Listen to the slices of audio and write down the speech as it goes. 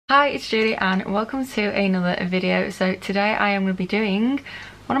Hi, it's Julie and welcome to another video. So today I am going to be doing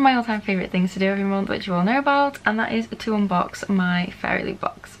one of my all-time favourite things to do every month, which you all know about, and that is to unbox my FairyLoot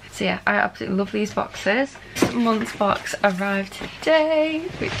box. So yeah, I absolutely love these boxes. This month's box arrived today,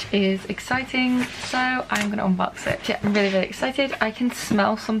 which is exciting, so I'm going to unbox it. Yeah, I'm really excited. I can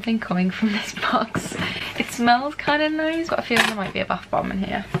smell something coming from this box. It smells kind of nice. Got a feeling there might be a bath bomb in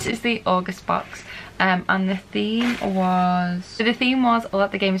here. This is the August box. And the theme was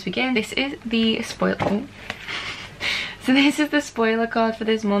let the games begin. This is the spoiler. So this is the spoiler card for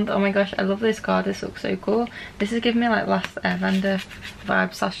this month. Oh my gosh, I love this card. This looks so cool. This is giving me like Last Airbender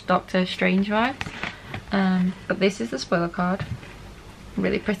vibe / Doctor Strange vibe. But this is the spoiler card.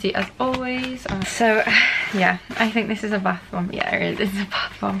 Really pretty as always. So yeah, I think this is a bath bomb. Yeah, it is. It's a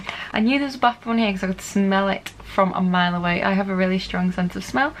bath bomb. I knew there was a bath bomb here because I could smell it from a mile away. I have a really strong sense of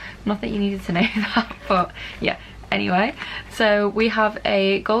smell. Not that you needed to know that, but yeah. Anyway, so we have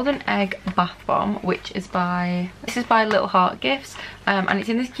a golden egg bath bomb, which is by Little Heart Gifts, and it's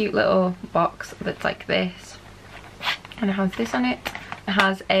in this cute little box that's like this, and it has this on it. It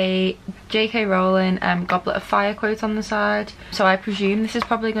has a J.K. Rowling Goblet of Fire quote on the side. So I presume this is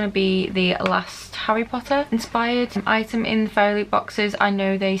probably going to be the last Harry Potter inspired item in the FairyLoot boxes. I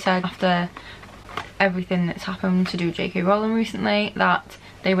know they said after everything that's happened to do with J.K. Rowling recently that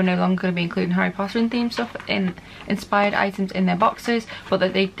they were no longer going to be including Harry Potter and themed stuff in inspired items in their boxes, but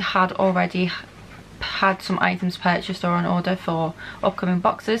that they had already had some items purchased or on order for upcoming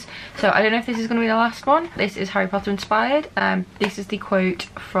boxes. So I don't know if this is going to be the last one. This is Harry Potter inspired. This is the quote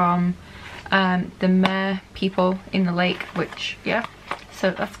from the Mer people in the lake, which yeah,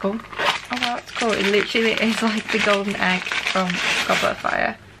 so that's cool. Oh wow, it's cool. It literally is like the golden egg from Goblet of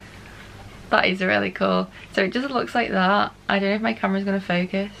Fire. That is really cool. So it just looks like that. I don't know if my camera's going to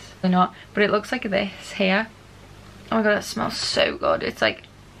focus or not, but it looks like this here. Oh my god, it smells so good. It's like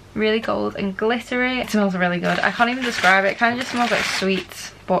really gold and glittery. It smells really good. I can't even describe it. It kind of just smells like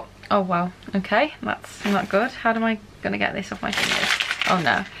sweets, but oh wow. Okay, that's not good. How am I going to get this off my fingers? Oh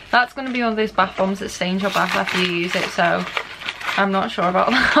no. That's going to be one of those bath bombs that stains your bath after you use it, so I'm not sure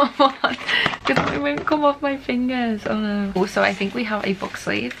about that one because it won't come off my fingers. Oh no. Also, I think we have a book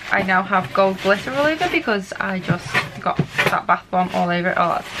sleeve. I now have gold glitter all over because I just got that bath bomb all over it.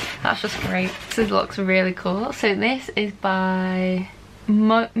 Oh, that's just great. This looks really cool. So this is by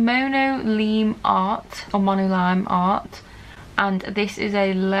Monolime Art, or Monolime Art. And this is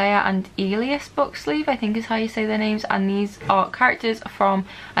a Leia and Elias book sleeve, I think is how you say their names, and these are characters from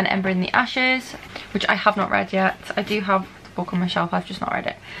An Ember in the Ashes, which I have not read yet. I do have the book on my shelf, I've just not read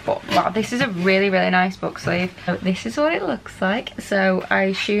it. But wow, this is a really nice book sleeve. So this is what it looks like. So I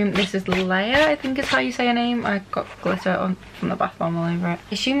assume this is Leia, I think is how you say her name. I got glitter on from the bath bomb all over it.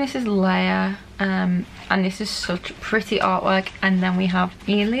 I assume this is Leia. And this is such pretty artwork, and then we have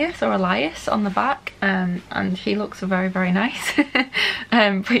Elias or Elias on the back, and he looks very nice.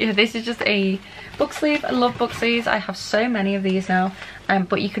 But yeah, this is just a book sleeve. I love book sleeves. I have so many of these now,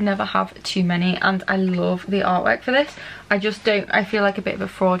 but you can never have too many, and I love the artwork for this. I feel like a bit of a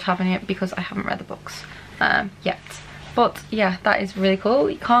fraud having it because I haven't read the books yet. But yeah, that is really cool.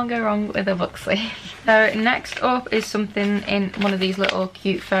 You can't go wrong with a book sleeve. So next up is something in one of these little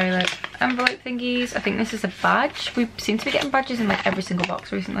cute FairyLoot envelope thingies. I think this is a badge. We seem to be getting badges in like every single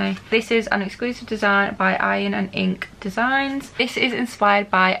box recently. This is an exclusive design by Iron and Ink Designs. This is inspired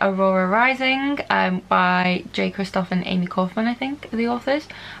by Aurora Rising by J. Kristoff and Amy Kaufman, I think, are the authors.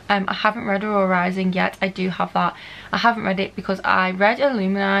 I haven't read Aurora Rising yet. I do have that. I haven't read it because I read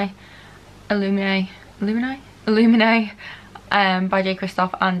Illumine by J.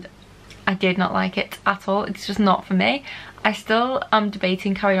 Kristoff, and I did not like it at all. It's just not for me. I still am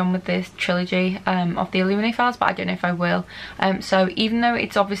debating carry on with this trilogy of the Illuminae files, but I don't know if I will. So even though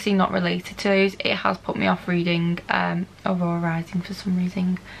it's obviously not related to those, it has put me off reading Aurora Rising for some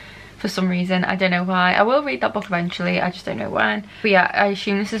reason. I don't know why. I will read that book eventually, I just don't know when. But yeah, I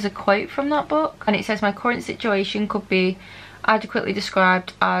assume this is a quote from that book, and it says, "My current situation could be adequately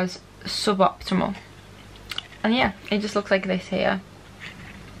described as suboptimal." And yeah, it just looks like this here.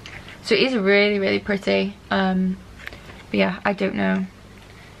 So it is really pretty. But yeah, I don't know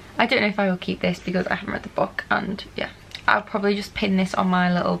if I will keep this because I haven't read the book, and yeah, I'll probably just pin this on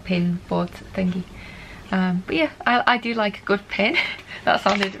my little pin board thingy. But yeah, I do like a good pin. That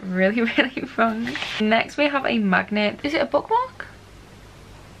sounded really wrong. Next we have a magnet. Is it a bookmark?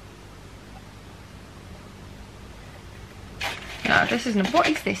 No, this isn't. What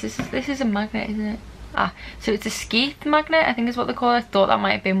is this? This is a magnet, isn't it? Ah, so it's a skeith magnet, I think is what they call it. I thought that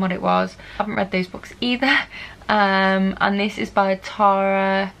might have been what it was. I haven't read those books either. And this is by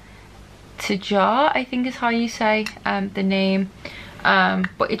Tara Tajar, I think is how you say the name.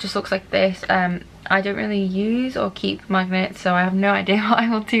 but it just looks like this. I don't really use or keep magnets, so I have no idea what I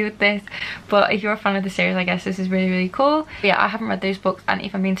will do with this, but if you're a fan of the series, I guess this is really, really cool. But yeah, I haven't read those books, and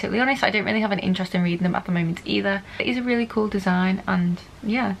if I'm being totally honest, I don't really have an interest in reading them at the moment either. It is a really cool design, and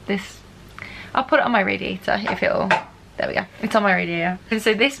yeah, this, I'll put it on my radiator if it'll, there we go, it's on my radiator. And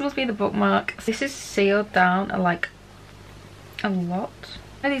so this must be the bookmark. This is sealed down like a lot.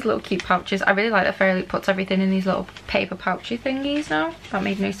 These little cute pouches. I really like that FairyLoot puts everything in these little paper pouchy thingies now. That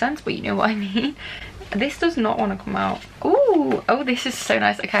made no sense, but you know what I mean. This does not want to come out. Ooh, oh, this is so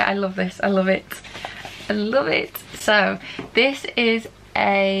nice. Okay, I love this. I love it. I love it. So this is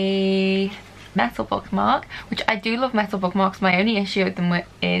a metal bookmark, which I do love metal bookmarks. My only issue with them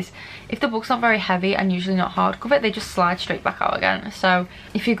is if the book's not very heavy and usually not hardcover, they just slide straight back out again. So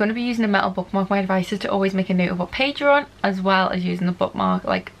if you're going to be using a metal bookmark, my advice is to always make a note of what page you're on, as well as using the bookmark,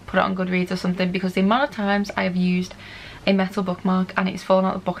 like put it on Goodreads or something, because the amount of times I have used a metal bookmark and it's fallen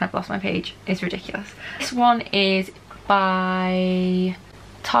out of the book and I've lost my page is ridiculous. This one is by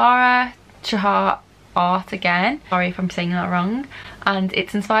Thakrar art again, sorry if I'm saying that wrong, and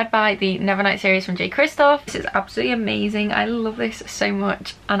it's inspired by the Nevernight series from J. Kristoff. This is absolutely amazing. I love this so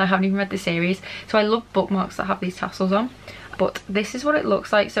much, and I haven't even read the series, so I love bookmarks that have these tassels on. But this is what it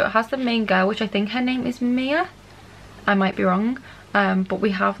looks like. So it has the main girl, which I think her name is Mia, I might be wrong, but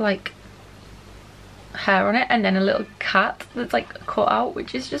we have like hair on it, and then a little cat that's like cut out,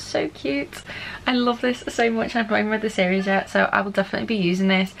 which is just so cute. I love this so much. I've not even read the series yet, so I will definitely be using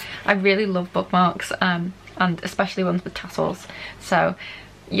this. I really love bookmarks, and especially ones with tassels, so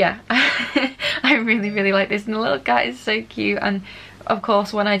yeah. I really like this, and the little cat is so cute, and of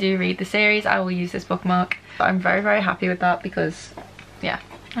course when I do read the series I will use this bookmark. I'm very happy with that, because yeah,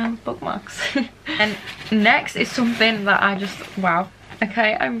 I love bookmarks. And next is something that I just, wow,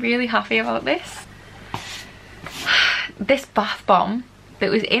 okay, I'm really happy about this. This bath bomb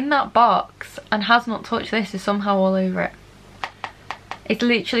that was in that box and has not touched this is somehow all over it. It's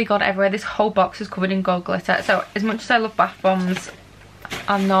literally gone everywhere. This whole box is covered in gold glitter. So as much as I love bath bombs,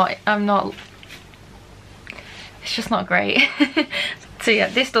 I'm not, it's just not great. So yeah,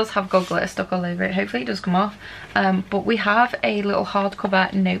 this does have gold glitter stuck all over it. Hopefully it does come off. But we have a little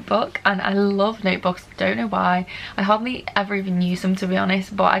hardcover notebook, and I love notebooks. Don't know why. I hardly ever even use them, to be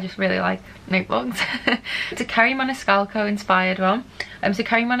honest, but I just really like notebooks. It's a Kerry Maniscalco inspired one. So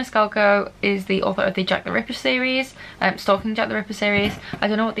Kerry Maniscalco is the author of the Jack the Ripper series, Stalking Jack the Ripper series. I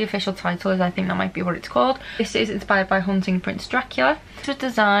don't know what the official title is. I think that might be what it's called. This is inspired by Hunting Prince Dracula. This was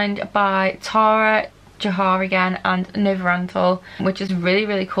designed by Tara again, and Novarantal, which is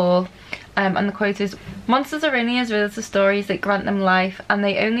really cool. And the quote is, "Monsters are only as real as the stories that grant them life, and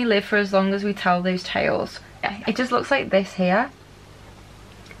they only live for as long as we tell those tales." Yeah, it just looks like this here.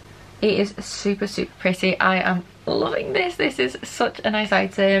 It is super pretty. I am loving this. This is such a nice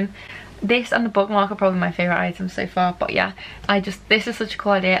item. This and the bookmark are probably my favourite items so far, but yeah, this is such a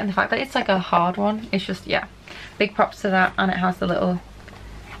cool idea, and the fact that it's like a hard one, it's just, yeah, big props to that. And it has the little,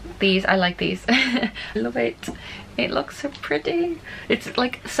 these, I like these. I love it. It looks so pretty. It's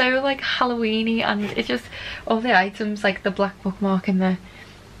like so like Halloween-y, and it's just all the items, like the black bookmark and the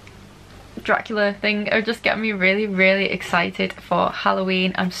Dracula thing, are just getting me really excited for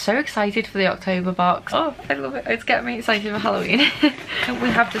Halloween. I'm so excited for the October box. Oh, I love it. It's getting me excited for Halloween. We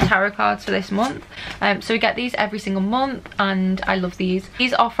have the tarot cards for this month. So we get these every single month, and I love these.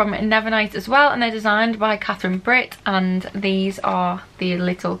 These are from Nevernight as well, and they're designed by Catherine Britt, and these are the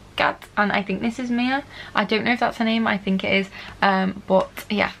little cat, and I think this is Mia. I don't know if that's her name. I think it is. But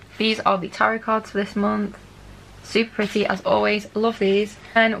yeah, these are the tarot cards for this month. Super pretty as always, love these.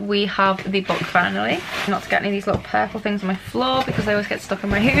 And we have the book finally. Not to get any of these little purple things on my floor, because they always get stuck in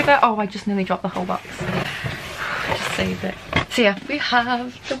my hoover. Oh, I just nearly dropped the whole box. I just saved it. So yeah, we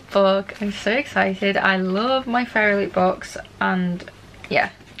have the book. I'm so excited. I love my FairyLoot books, and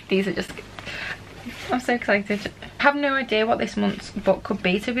yeah, these are just, I'm so excited. I have no idea what this month's book could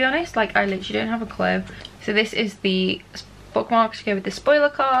be, to be honest. Like, I literally don't have a clue. So this is the bookmarks to go with the spoiler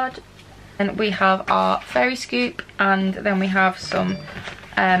card. And we have our fairy scoop, and then we have some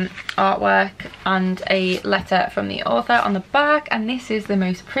artwork and a letter from the author on the back. And this is the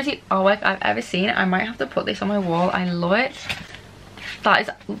most pretty artwork I've ever seen. I might have to put this on my wall. I love it. That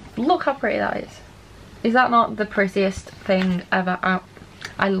is, look how pretty that is. Is that not the prettiest thing ever?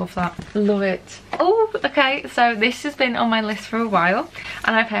 I love that. Love it. Oh, okay, so this has been on my list for a while,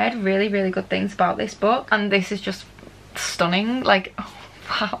 and I've heard really good things about this book, and this is just stunning. Like, oh,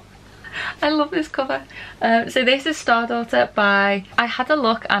 wow. I love this cover. So this is Star Daughter by, I had a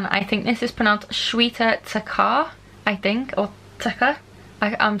look, and I think this is pronounced Shveta Thakrar, I think, or Thakrar.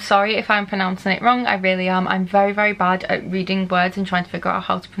 I'm sorry if I'm pronouncing it wrong, I really am. I'm very, very bad at reading words and trying to figure out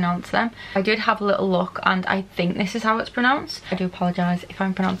how to pronounce them. I did have a little look and I think this is how it's pronounced. I do apologise if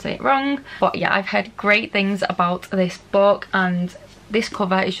I'm pronouncing it wrong. But yeah, I've heard great things about this book and this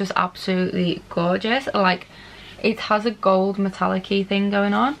cover is just absolutely gorgeous. Like, it has a gold metallic-y thing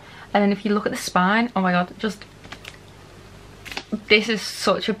going on. And then if you look at the spine, oh my god, just... this is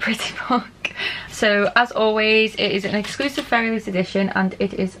such a pretty book. So as always, it is an exclusive FairyLoot edition and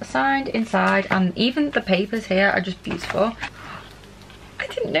it is signed inside, and even the papers here are just beautiful. I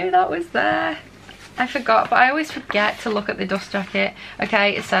didn't know that was there. I forgot, but I always forget to look at the dust jacket.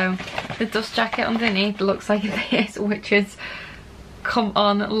 Okay, so the dust jacket underneath looks like this, which is, come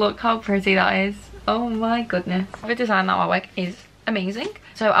on, look how pretty that is. Oh my goodness. The design that artwork is amazing.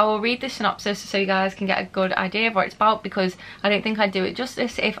 So I will read the synopsis so you guys can get a good idea of what it's about, because I don't think I'd do it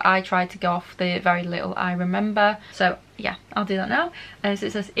justice if I tried to go off the very little I remember. So yeah, I'll do that now. And so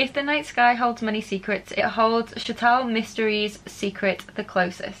it says, if the night sky holds many secrets, it holds Shveta Mystery's secret the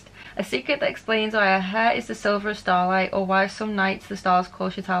closest. A secret that explains why her hair is the silver of starlight, or why some nights the stars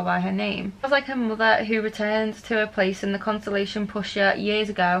call Shveta by her name. It was like her mother who returned to her place in the constellation Pusher years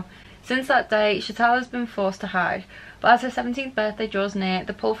ago. Since that day, Shveta has been forced to hide. But as her 17th birthday draws near,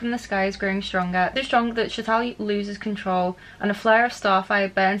 the pull from the sky is growing stronger, so strong that Shveta loses control, and a flare of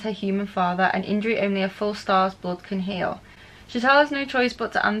starfire burns her human father, an injury only a full star's blood can heal. Shveta has no choice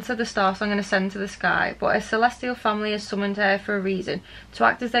but to answer the star song and ascend to the sky, but her celestial family has summoned her for a reason, to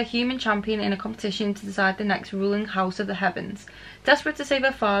act as their human champion in a competition to decide the next ruling house of the heavens. Desperate to save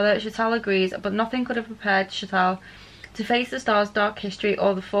her father, Shveta agrees, but nothing could have prepared Shveta to face the star's dark history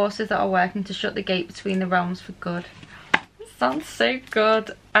or the forces that are working to shut the gate between the realms for good. Sounds so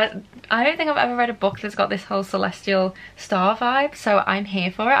good. I don't think I've ever read a book that's got this whole celestial star vibe, so I'm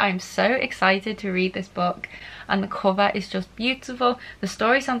here for it. I'm so excited to read this book, and the cover is just beautiful. The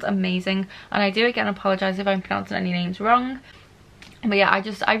story sounds amazing, and I do again apologise if I'm pronouncing any names wrong. But yeah,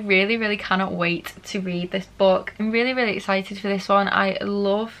 I really, really cannot wait to read this book. I'm really, really excited for this one. I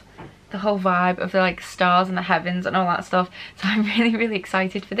love the whole vibe of the like stars and the heavens and all that stuff, so I'm really, really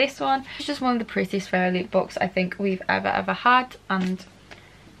excited for this one. It's just one of the prettiest FairyLoot books I think we've ever had, and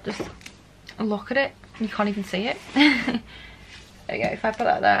just look at it, you can't even see it. There we go, if I put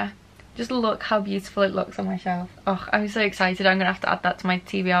that there, just look how beautiful it looks on my shelf. Oh, I'm so excited. I'm gonna have to add that to my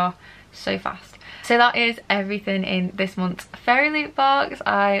TBR so fast. So that is everything in this month's FairyLoot box.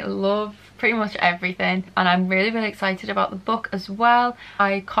 I love pretty much everything, and I'm really, really excited about the book as well.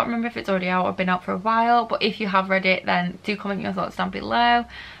 I can't remember if it's already out or been out for a while, but if you have read it, then do comment your thoughts down below.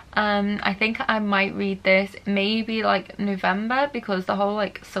 I think I might read this maybe like November, because the whole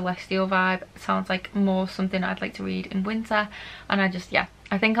like celestial vibe sounds like more something I'd like to read in winter, and yeah,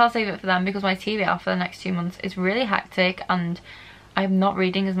 I think I'll save it for them, because my TBR for the next 2 months is really hectic and I'm not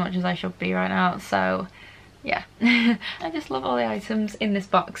reading as much as I should be right now, so yeah. I just love all the items in this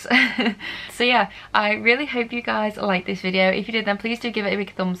box. So yeah, I really hope you guys liked this video. If you did, then please do give it a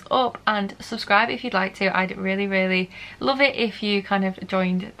big thumbs up and subscribe if you'd like to. I'd really, really love it if you kind of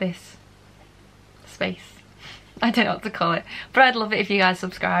joined this space. I don't know what to call it, but I'd love it if you guys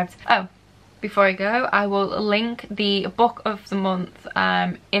subscribed. Oh, before I go, I will link the book of the month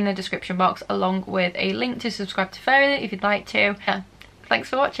in the description box, along with a link to subscribe to FairyLoot if you'd like to. Yeah, thanks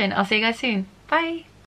for watching. I'll see you guys soon. Bye!